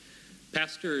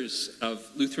Pastors of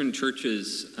Lutheran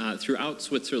churches throughout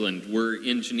Switzerland were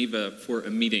in Geneva for a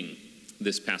meeting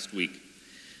this past week.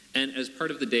 And as part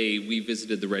of the day, we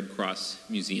visited the Red Cross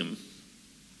Museum.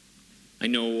 I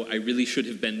know I really should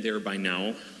have been there by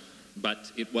now,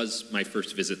 but it was my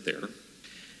first visit there.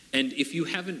 And if you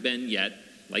haven't been yet,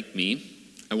 like me,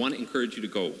 I want to encourage you to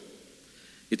go.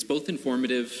 It's both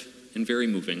informative and very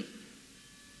moving.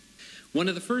 One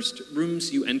of the first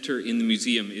rooms you enter in the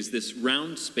museum is this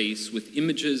round space with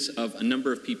images of a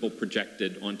number of people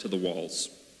projected onto the walls.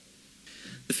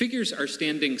 The figures are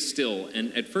standing still,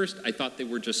 and at first I thought they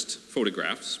were just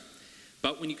photographs.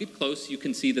 But when you get close, you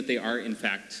can see that they are, in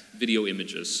fact, video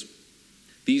images.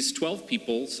 These 12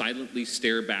 people silently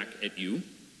stare back at you,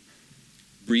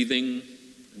 breathing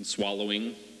and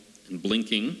swallowing and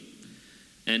blinking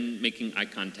and making eye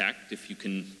contact, if you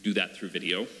can do that through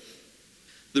video.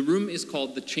 The room is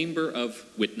called the Chamber of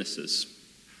Witnesses.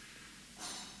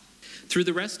 Through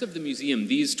the rest of the museum,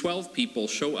 these 12 people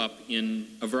show up in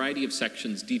a variety of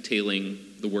sections detailing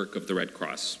the work of the Red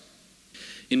Cross.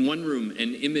 In one room,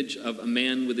 an image of a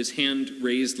man with his hand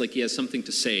raised like he has something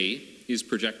to say is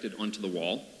projected onto the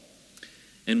wall.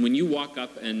 And when you walk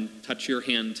up and touch your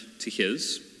hand to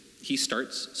his, he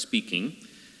starts speaking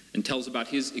and tells about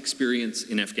his experience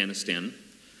in Afghanistan,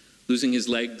 losing his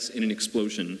legs in an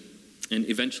explosion, and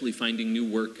eventually finding new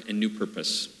work and new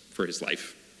purpose for his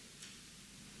life.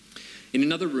 In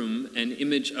another room, an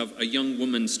image of a young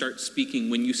woman starts speaking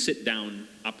when you sit down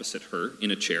opposite her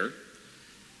in a chair,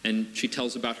 and she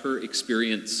tells about her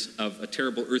experience of a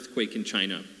terrible earthquake in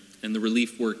China and the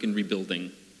relief work and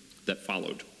rebuilding that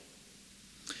followed.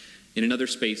 In another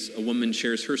space, a woman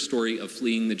shares her story of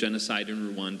fleeing the genocide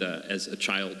in Rwanda as a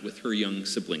child with her young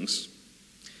siblings.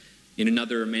 In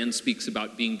another, a man speaks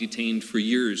about being detained for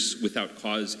years without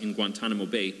cause in Guantanamo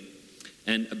Bay,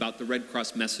 and about the Red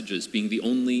Cross messages being the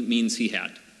only means he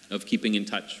had of keeping in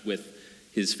touch with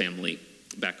his family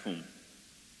back home.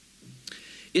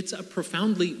 It's a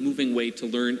profoundly moving way to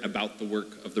learn about the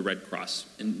work of the Red Cross,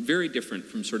 and very different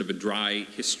from sort of a dry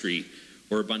history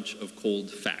or a bunch of cold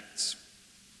facts.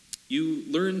 You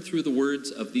learn through the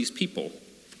words of these people,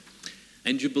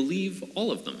 and you believe all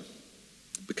of them,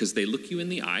 because they look you in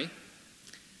the eye,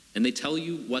 and they tell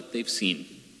you what they've seen.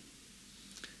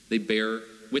 They bear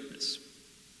witness.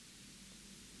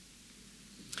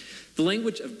 The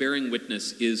language of bearing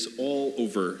witness is all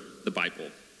over the Bible,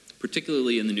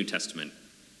 particularly in the New Testament.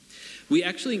 We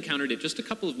actually encountered it just a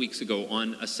couple of weeks ago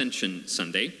on Ascension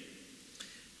Sunday.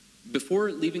 Before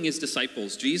leaving his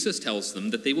disciples, Jesus tells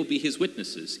them that they will be his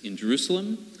witnesses in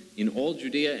Jerusalem, in all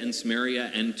Judea and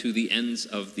Samaria, and to the ends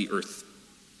of the earth.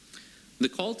 The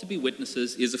call to be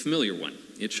witnesses is a familiar one.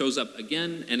 It shows up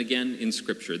again and again in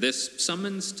Scripture. This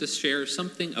summons to share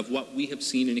something of what we have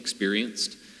seen and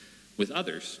experienced with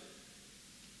others.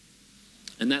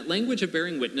 And that language of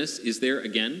bearing witness is there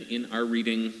again in our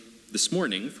reading this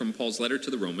morning from Paul's letter to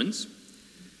the Romans,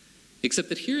 except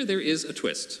that here there is a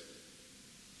twist.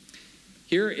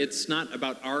 Here it's not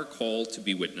about our call to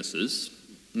be witnesses,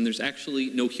 and there's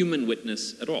actually no human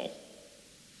witness at all.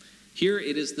 Here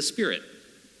it is the Spirit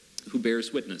who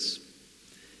bears witness.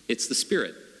 It's the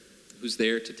Spirit who's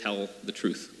there to tell the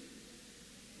truth.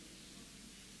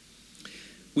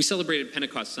 We celebrated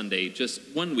Pentecost Sunday just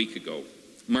 1 week ago,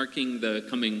 marking the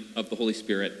coming of the Holy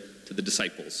Spirit to the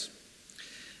disciples.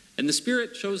 And the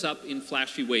Spirit shows up in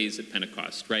flashy ways at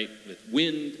Pentecost, right? With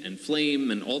wind and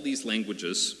flame and all these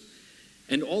languages.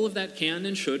 And all of that can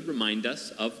and should remind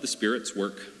us of the Spirit's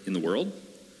work in the world.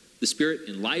 The Spirit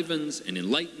enlivens and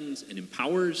enlightens and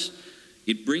empowers.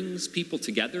 It brings people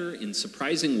together in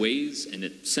surprising ways, and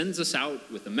it sends us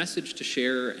out with a message to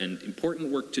share and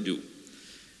important work to do.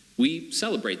 We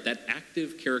celebrate that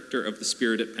active character of the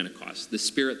Spirit at Pentecost, the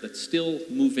Spirit that's still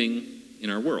moving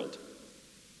in our world.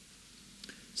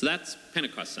 So that's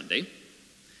Pentecost Sunday.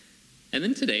 And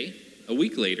then today, a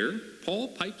week later, Paul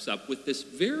pipes up with this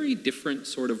very different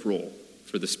sort of role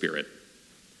for the Spirit.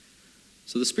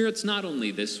 So the Spirit's not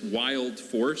only this wild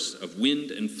force of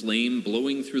wind and flame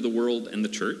blowing through the world and the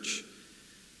church,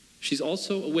 she's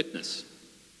also a witness,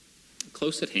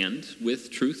 close at hand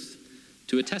with truth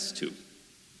to attest to.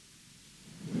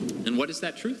 And what is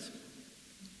that truth?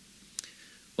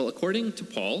 Well, according to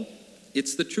Paul,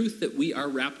 it's the truth that we are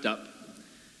wrapped up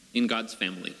in God's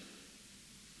family.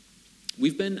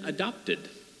 We've been adopted,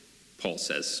 Paul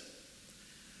says.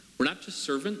 We're not just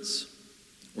servants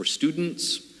or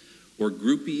students or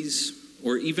groupies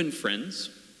or even friends.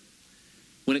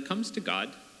 When it comes to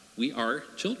God, we are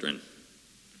children.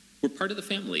 We're part of the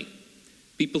family.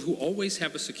 People who always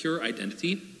have a secure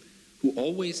identity, who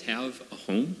always have a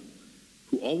home,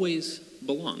 who always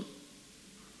belong.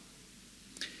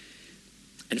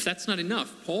 And if that's not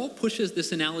enough, Paul pushes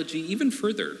this analogy even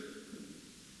further.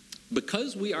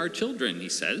 Because we are children, he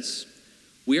says,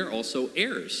 we are also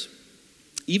heirs,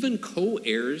 even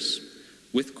co-heirs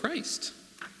with Christ.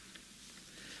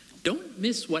 Don't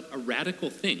miss what a radical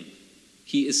thing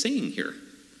he is saying here.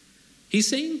 He's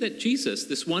saying that Jesus,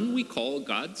 this one we call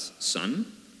God's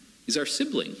Son, is our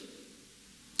sibling,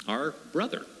 our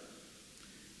brother.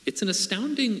 It's an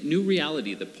astounding new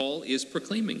reality that Paul is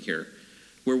proclaiming here,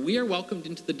 where we are welcomed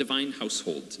into the divine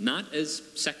household, not as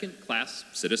second-class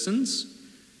citizens,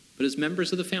 but as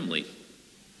members of the family,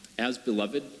 as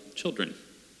beloved children.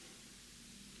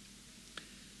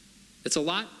 It's a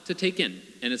lot to take in,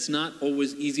 and it's not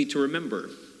always easy to remember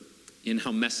in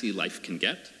how messy life can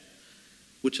get,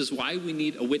 which is why we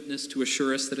need a witness to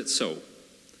assure us that it's so.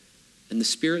 And the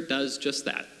Spirit does just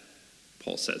that,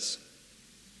 Paul says.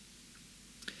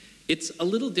 It's a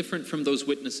little different from those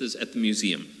witnesses at the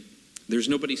museum. There's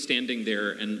nobody standing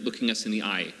there and looking us in the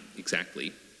eye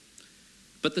exactly.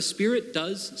 But the Spirit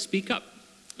does speak up,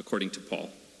 according to Paul.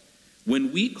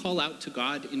 When we call out to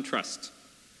God in trust,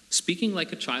 speaking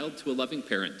like a child to a loving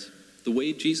parent, the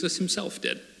way Jesus himself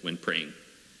did when praying,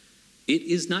 it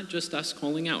is not just us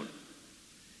calling out.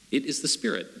 It is the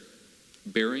Spirit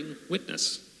bearing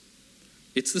witness.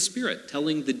 It's the Spirit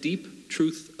telling the deep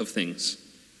truth of things,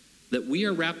 that we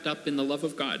are wrapped up in the love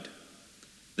of God,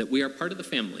 that we are part of the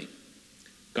family,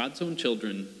 God's own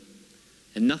children,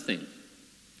 and nothing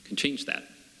can change that.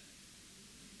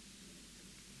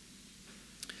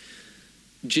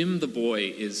 Jim the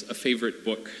Boy is a favorite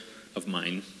book of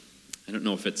mine. I don't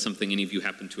know if it's something any of you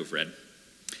happen to have read.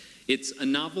 It's a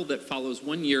novel that follows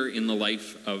 1 year in the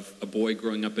life of a boy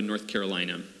growing up in North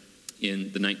Carolina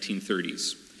in the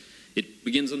 1930s. It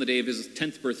begins on the day of his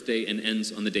 10th birthday and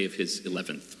ends on the day of his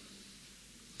 11th.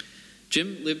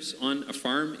 Jim lives on a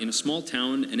farm in a small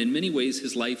town, and in many ways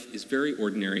his life is very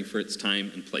ordinary for its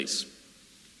time and place.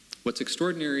 What's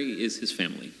extraordinary is his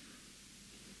family.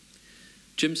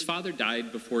 Jim's father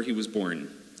died before he was born,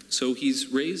 so he's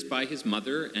raised by his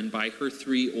mother and by her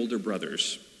 3 older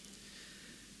brothers.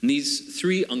 And these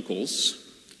 3 uncles,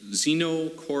 Zeno,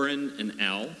 Corin, and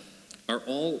Al, are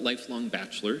all lifelong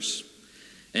bachelors,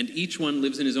 and each one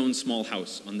lives in his own small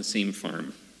house on the same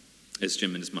farm as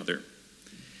Jim and his mother.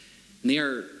 And they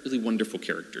are really wonderful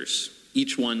characters,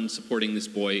 each one supporting this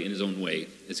boy in his own way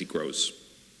as he grows.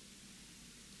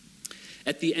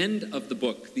 At the end of the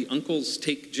book, the uncles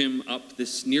take Jim up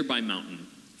this nearby mountain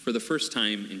for the first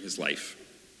time in his life.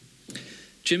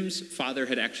 Jim's father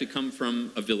had actually come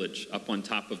from a village up on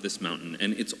top of this mountain,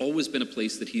 and it's always been a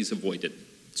place that he's avoided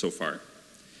so far.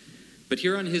 But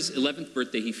here on his 11th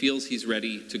birthday, he feels he's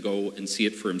ready to go and see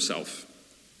it for himself.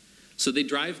 So they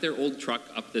drive their old truck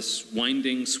up this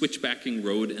winding, switchbacking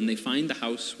road, and they find the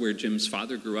house where Jim's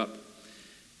father grew up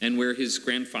and where his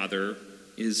grandfather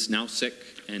is now sick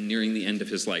and nearing the end of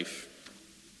his life.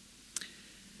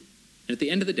 And at the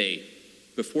end of the day,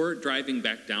 before driving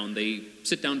back down, they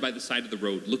sit down by the side of the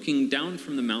road, looking down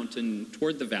from the mountain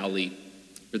toward the valley,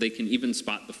 where they can even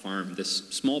spot the farm, this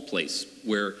small place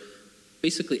where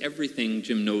basically everything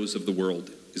Jim knows of the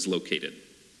world is located.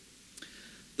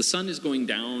 The sun is going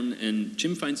down, and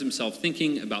Jim finds himself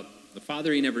thinking about the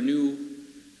father he never knew,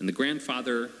 and the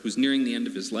grandfather who's nearing the end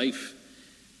of his life,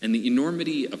 and the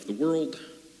enormity of the world,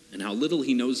 and how little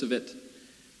he knows of it.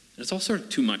 And it's all sort of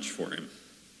too much for him.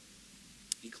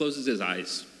 He closes his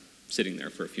eyes, sitting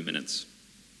there for a few minutes.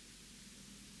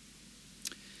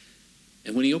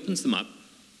 And when he opens them up,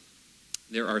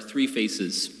 there are 3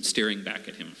 faces staring back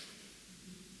at him.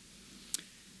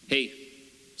 "Hey,"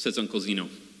 says Uncle Zeno,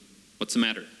 "what's the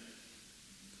matter?"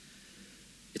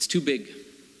 "It's too big,"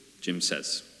 Jim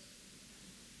says.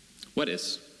 "What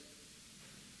is?"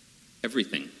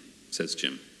 "Everything," says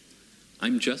Jim.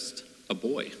 "I'm just a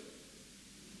boy."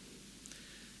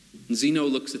 And Zeno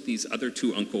looks at these other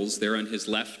 2 uncles there on his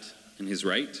left and his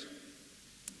right,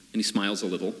 and he smiles a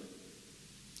little.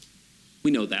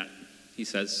 "We know that," he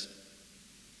says,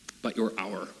 "but you're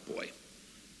our boy."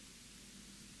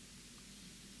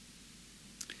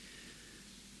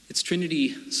 It's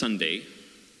Trinity Sunday,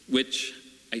 which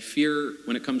I fear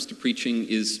when it comes to preaching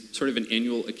is sort of an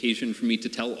annual occasion for me to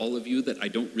tell all of you that I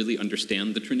don't really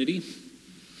understand the Trinity.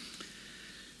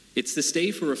 It's this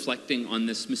day for reflecting on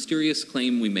this mysterious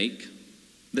claim we make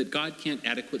that God can't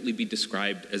adequately be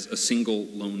described as a single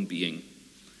lone being,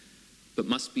 but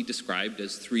must be described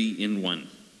as 3 in 1.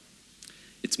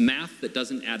 It's math that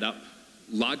doesn't add up,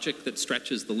 logic that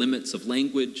stretches the limits of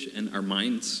language and our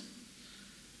minds.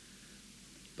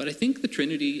 But I think the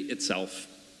Trinity itself,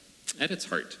 at its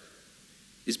heart,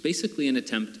 is basically an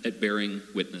attempt at bearing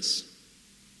witness.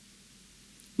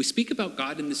 We speak about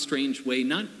God in this strange way,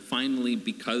 not finally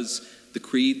because the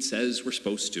creed says we're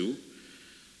supposed to,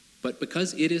 but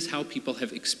because it is how people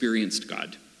have experienced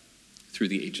God through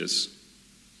the ages.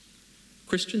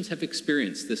 Christians have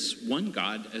experienced this one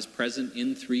God as present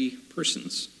in three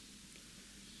persons.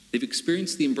 They've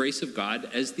experienced the embrace of God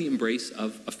as the embrace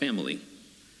of a family,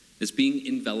 as being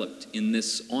enveloped in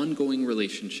this ongoing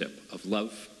relationship of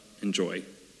love and joy.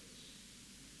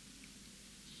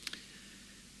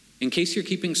 In case you're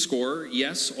keeping score,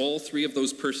 yes, all three of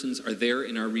those persons are there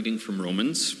in our reading from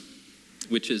Romans,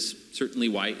 which is certainly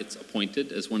why it's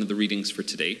appointed as one of the readings for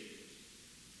today.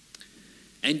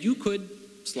 And you could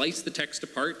slice the text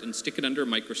apart and stick it under a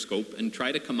microscope and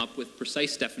try to come up with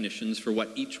precise definitions for what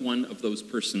each one of those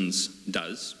persons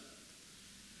does.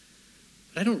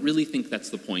 But I don't really think that's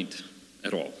the point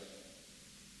at all.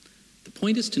 The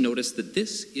point is to notice that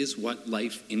this is what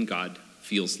life in God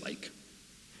feels like.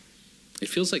 It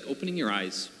feels like opening your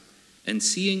eyes and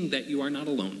seeing that you are not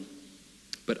alone,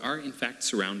 but are in fact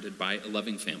surrounded by a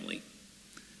loving family,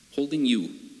 holding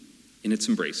you in its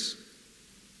embrace,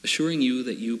 assuring you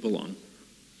that you belong.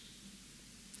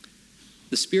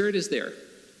 The Spirit is there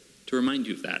to remind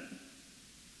you of that,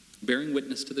 bearing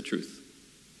witness to the truth.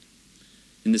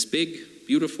 In this big,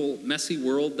 beautiful, messy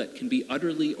world that can be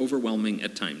utterly overwhelming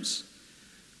at times,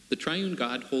 the triune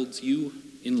God holds you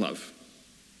in love,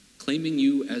 claiming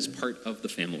you as part of the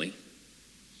family.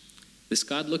 This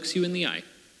God looks you in the eye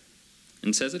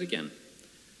and says it again,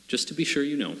 just to be sure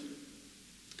you know,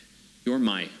 you're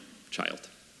my child.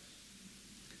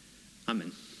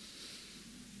 Amen.